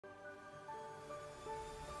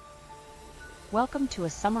Welcome to a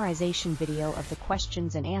summarization video of the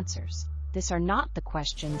questions and answers. These are not the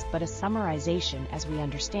questions but a summarization as we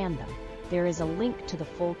understand them. There is a link to the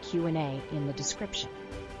full Q&A in the description.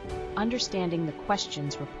 Understanding the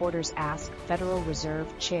questions reporters ask Federal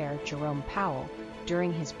Reserve Chair Jerome Powell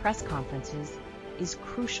during his press conferences is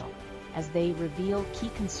crucial as they reveal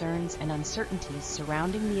key concerns and uncertainties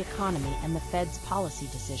surrounding the economy and the Fed's policy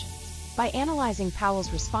decisions. By analyzing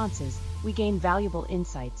Powell's responses, we gain valuable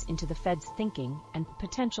insights into the Fed's thinking and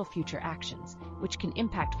potential future actions, which can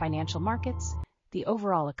impact financial markets, the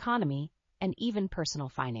overall economy, and even personal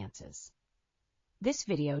finances. This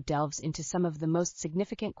video delves into some of the most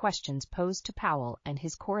significant questions posed to Powell and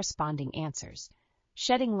his corresponding answers,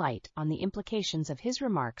 shedding light on the implications of his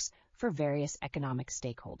remarks for various economic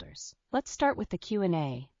stakeholders. Let's start with the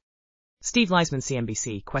Q&A. Steve Leisman,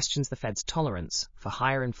 CNBC, questions the Fed's tolerance for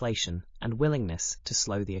higher inflation and willingness to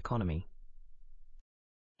slow the economy.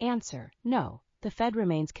 Answer: no, the Fed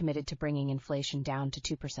remains committed to bringing inflation down to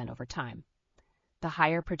 2% over time. The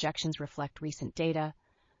higher projections reflect recent data,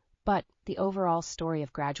 but the overall story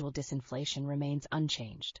of gradual disinflation remains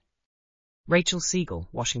unchanged. Rachel Siegel,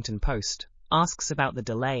 Washington Post, asks about the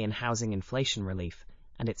delay in housing inflation relief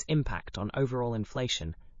and its impact on overall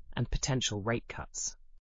inflation and potential rate cuts.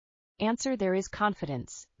 Answer: there is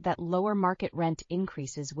confidence that lower market rent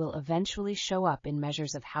increases will eventually show up in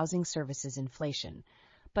measures of housing services inflation,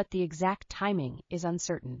 but the exact timing is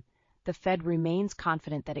uncertain. The Fed remains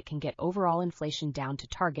confident that it can get overall inflation down to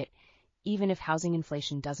target, even if housing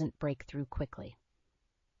inflation doesn't break through quickly.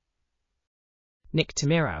 Nick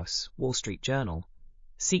Timiraos, Wall Street Journal,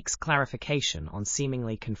 seeks clarification on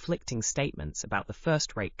seemingly conflicting statements about the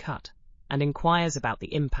first rate cut and inquires about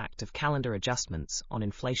the impact of calendar adjustments on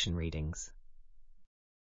inflation readings.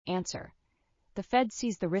 Answer: the Fed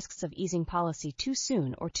sees the risks of easing policy too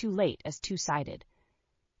soon or too late as two-sided.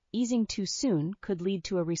 Easing too soon could lead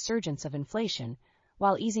to a resurgence of inflation,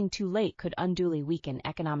 while easing too late could unduly weaken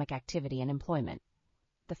economic activity and employment.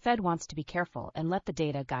 The Fed wants to be careful and let the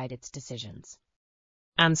data guide its decisions.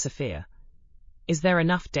 Anne Sophia, is there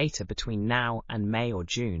enough data between now and May or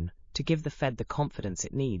June to give the Fed the confidence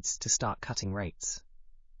it needs to start cutting rates?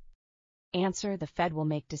 Answer: the Fed will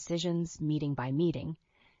make decisions meeting by meeting,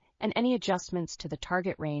 and any adjustments to the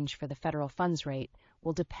target range for the federal funds rate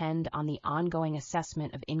will depend on the ongoing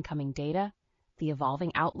assessment of incoming data, the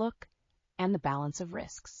evolving outlook, and the balance of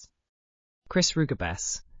risks. Chris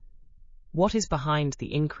Rugabess, what is behind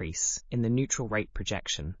the increase in the neutral rate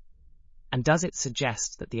projection, and does it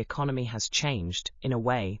suggest that the economy has changed in a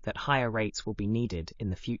way that higher rates will be needed in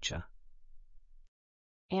the future?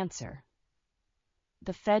 Answer: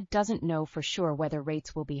 the Fed doesn't know for sure whether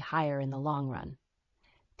rates will be higher in the long run.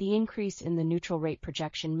 The increase in the neutral rate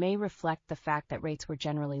projection may reflect the fact that rates were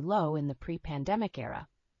generally low in the pre-pandemic era.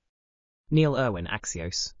 Neil Irwin,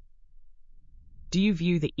 Axios, do you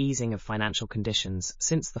view the easing of financial conditions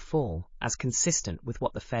since the fall as consistent with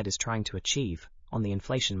what the Fed is trying to achieve on the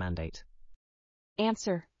inflation mandate?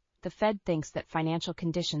 Answer: the Fed thinks that financial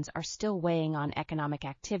conditions are still weighing on economic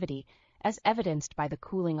activity, as evidenced by the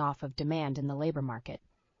cooling off of demand in the labor market.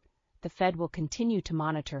 The Fed will continue to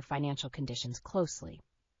monitor financial conditions closely.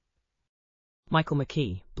 Michael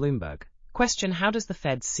McKee, Bloomberg, question: how does the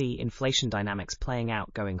Fed see inflation dynamics playing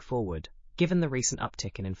out going forward, given the recent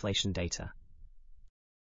uptick in inflation data?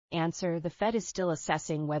 Answer: the Fed is still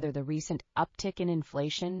assessing whether the recent uptick in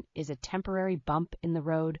inflation is a temporary bump in the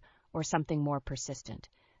road or something more persistent.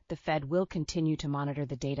 The Fed will continue to monitor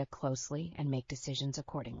the data closely and make decisions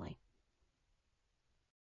accordingly.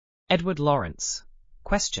 Edward Lawrence,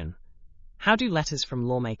 question: how do letters from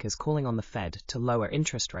lawmakers calling on the Fed to lower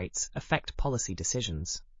interest rates affect policy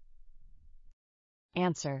decisions?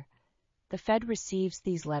 Answer: the Fed receives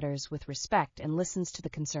these letters with respect and listens to the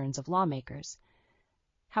concerns of lawmakers.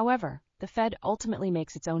 However, the Fed ultimately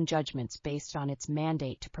makes its own judgments based on its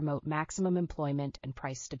mandate to promote maximum employment and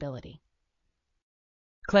price stability.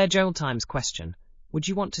 Claire Joel Times question: would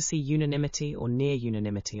you want to see unanimity or near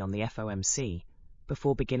unanimity on the FOMC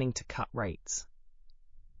before beginning to cut rates?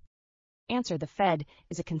 Answer: the Fed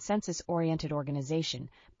is a consensus-oriented organization,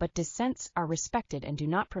 but dissents are respected and do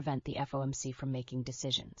not prevent the FOMC from making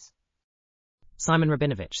decisions. Simon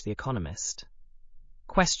Rabinovich, The Economist,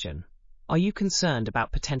 question: are you concerned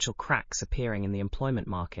about potential cracks appearing in the employment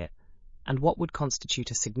market, and what would constitute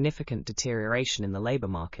a significant deterioration in the labor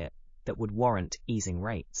market that would warrant easing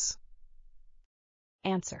rates?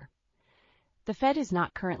 Answer: the Fed is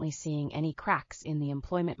not currently seeing any cracks in the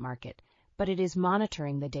employment market, but it is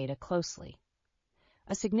monitoring the data closely.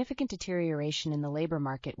 A significant deterioration in the labor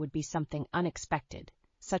market would be something unexpected,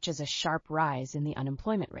 such as a sharp rise in the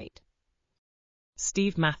unemployment rate.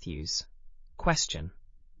 Steve Matthews, Question: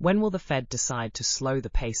 when will the Fed decide to slow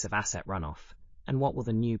the pace of asset runoff, and what will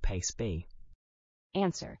the new pace be?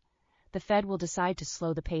 Answer: the Fed will decide to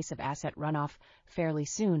slow the pace of asset runoff fairly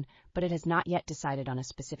soon, but it has not yet decided on a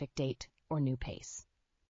specific date or new pace.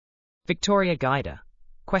 Victoria Guider.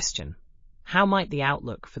 Question: how might the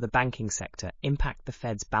outlook for the banking sector impact the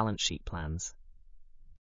Fed's balance sheet plans?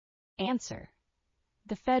 Answer: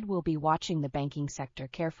 the Fed will be watching the banking sector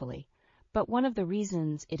carefully, but one of the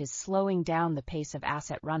reasons it is slowing down the pace of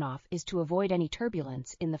asset runoff is to avoid any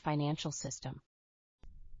turbulence in the financial system.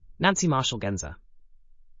 Nancy Marshall-Genzer.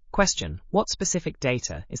 Question: what specific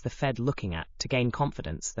data is the Fed looking at to gain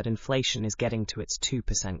confidence that inflation is getting to its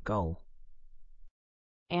 2% goal?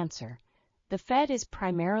 Answer: the Fed is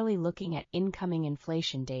primarily looking at incoming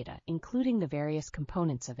inflation data, including the various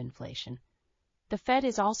components of inflation. The Fed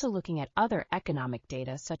is also looking at other economic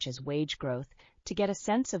data, such as wage growth, to get a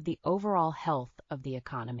sense of the overall health of the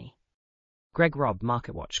economy. Greg Robb,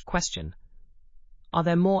 MarketWatch. Question: are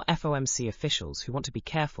there more FOMC officials who want to be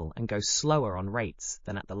careful and go slower on rates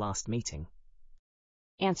than at the last meeting?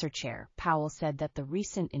 Answer: Chair Powell said that the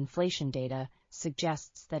recent inflation data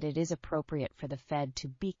suggests that it is appropriate for the Fed to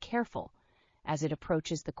be careful as it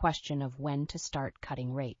approaches the question of when to start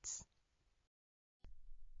cutting rates.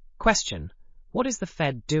 Question: what is the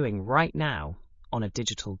Fed doing right now on a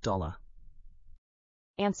digital dollar?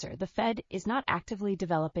 Answer: the Fed is not actively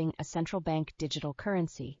developing a central bank digital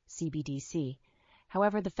currency, CBDC.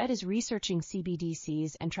 However, the Fed is researching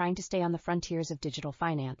CBDCs and trying to stay on the frontiers of digital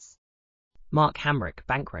finance. Mark Hamrick,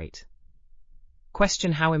 Bankrate.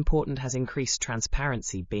 Question: how important has increased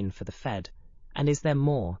transparency been for the Fed, and is there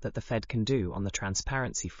more that the Fed can do on the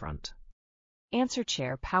transparency front? Answer: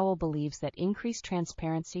 Chair Powell believes that increased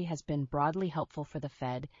transparency has been broadly helpful for the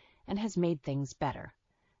Fed and has made things better.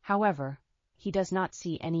 However, he does not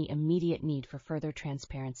see any immediate need for further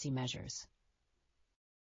transparency measures.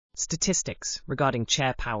 Statistics regarding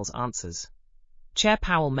Chair Powell's answers. Chair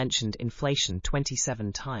Powell mentioned inflation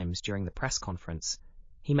 27 times during the press conference.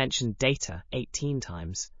 He mentioned data 18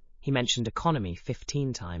 times. He mentioned economy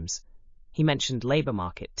 15 times. He mentioned labor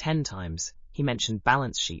market 10 times. He mentioned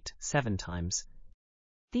balance sheet 7 times.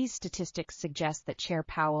 These statistics suggest that Chair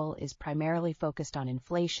Powell is primarily focused on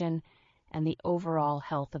inflation and the overall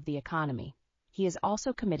health of the economy. He is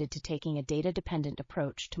also committed to taking a data-dependent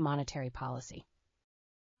approach to monetary policy.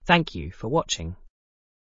 Thank you for watching.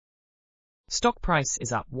 Stock price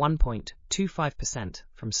is up 1.25%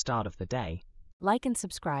 from start of the day. Like and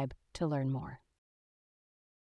subscribe to learn more.